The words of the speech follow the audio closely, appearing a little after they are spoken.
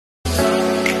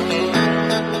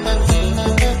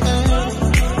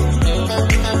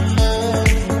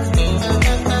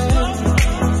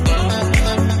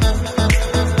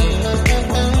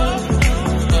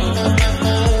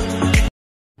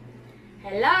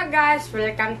Hello guys!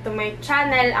 Welcome to my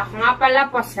channel. Ako nga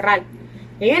pala po si Ralph.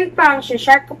 Ngayon pa,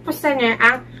 share ko po sa inyo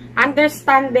ang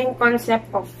understanding concept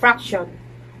of fraction.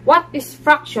 What is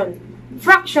fraction?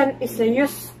 Fraction is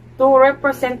used to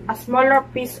represent a smaller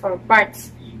piece or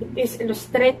parts. It is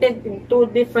illustrated in two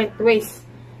different ways.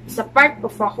 It's a part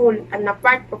of a whole and a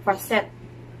part of a set.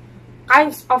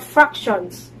 Kinds of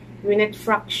fractions: unit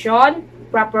fraction,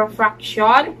 proper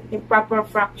fraction, improper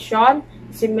fraction,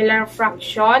 similar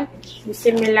fraction,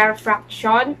 dissimilar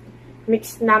fraction,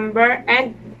 mixed number,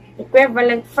 and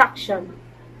equivalent fraction.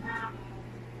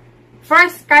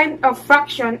 First kind of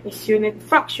fraction is unit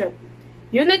fraction.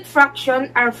 Unit fraction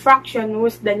are fractions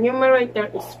whose the numerator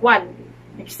is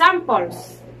 1.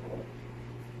 Examples: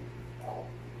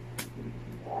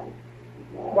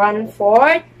 1/4,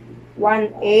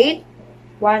 1/8,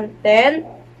 1/10,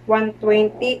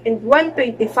 1/20, and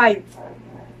 1/25.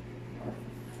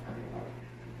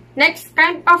 Next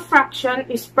kind of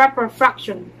fraction is proper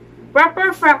fraction.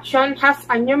 Proper fraction has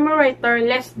a numerator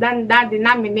less than the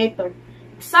denominator.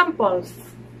 Examples: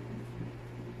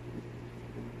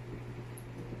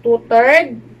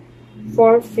 2/3,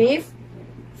 4/5,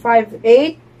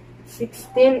 5/8,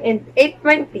 16, and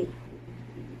 8/20.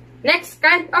 Next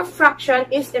kind of fraction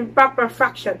is improper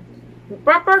fraction.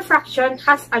 Improper fraction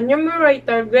has a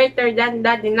numerator greater than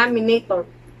the denominator,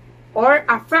 or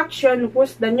a fraction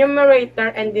whose the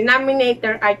numerator and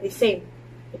denominator are the same.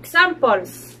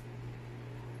 Examples: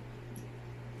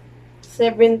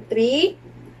 7/3,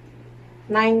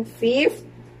 9/5,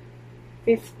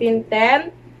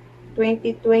 15/10,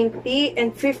 20/20,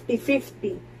 and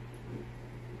 50/50.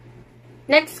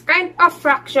 Next kind of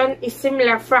fraction is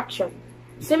similar fraction.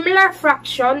 Similar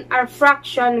fraction are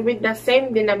fractions with the same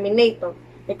denominator.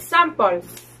 Examples: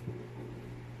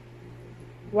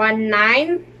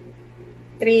 1/9,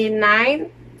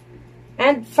 3/9,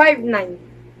 and 5/9.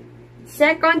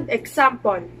 Second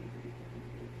example: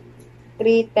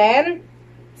 3/10,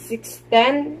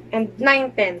 6/10, and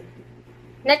 9/10.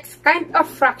 Next kind of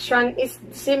fraction is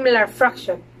dissimilar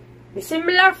fraction.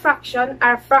 Dissimilar fraction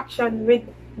are fractions with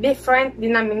different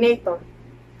denominator.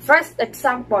 First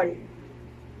example: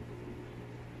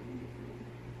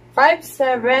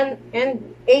 5/7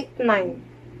 and 8/9.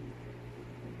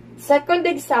 Second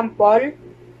example: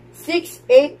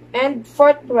 6/8 and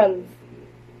 4/12.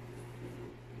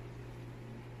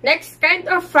 Next kind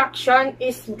of fraction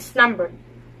is mixed number.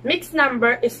 Mixed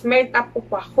number is made up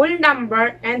of a whole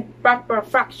number and proper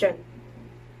fraction.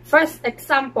 First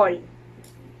example: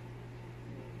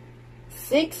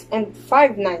 6 and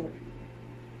 5/9.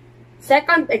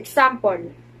 Second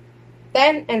example: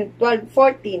 10 and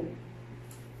 12/14.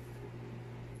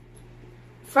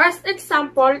 First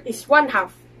example is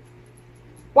 1/2.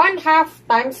 1/2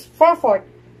 times 4/4.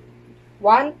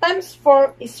 1 times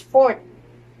 4 is 4.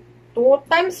 2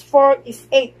 times 4 is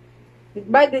 8.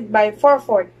 Divided by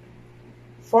 4/4.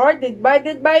 4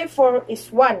 divided by 4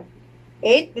 is 1.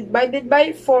 8 divided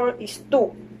by 4 is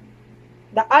 2.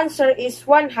 The answer is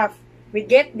 1/2. We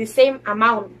get the same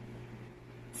amount.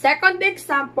 Second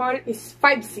example is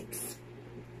 5/6.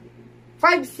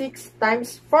 5/6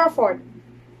 times 4/4.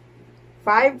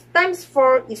 5 times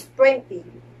 4 is 20.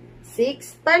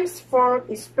 6 times 4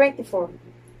 is 24.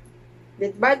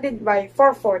 Divided by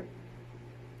 4/4.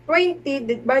 20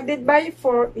 divided by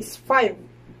 4 is 5.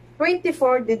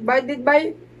 24 divided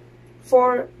by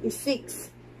 4 is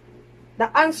 6. The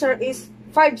answer is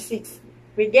 5/6.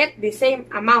 We get the same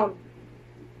amount.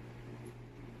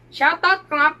 Shoutout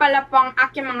ko nga pala po ang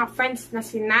aking mga friends na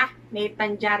sina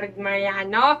Nathan Jared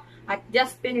Mariano at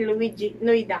Justin Luigi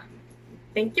Nuida.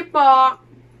 Thank you po!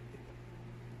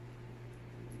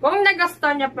 Kung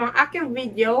nagustuhan niyo po ang aking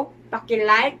video,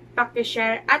 paki-like,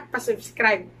 paki-share, at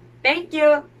pa-subscribe. Thank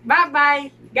you!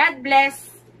 Bye-bye! God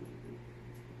bless!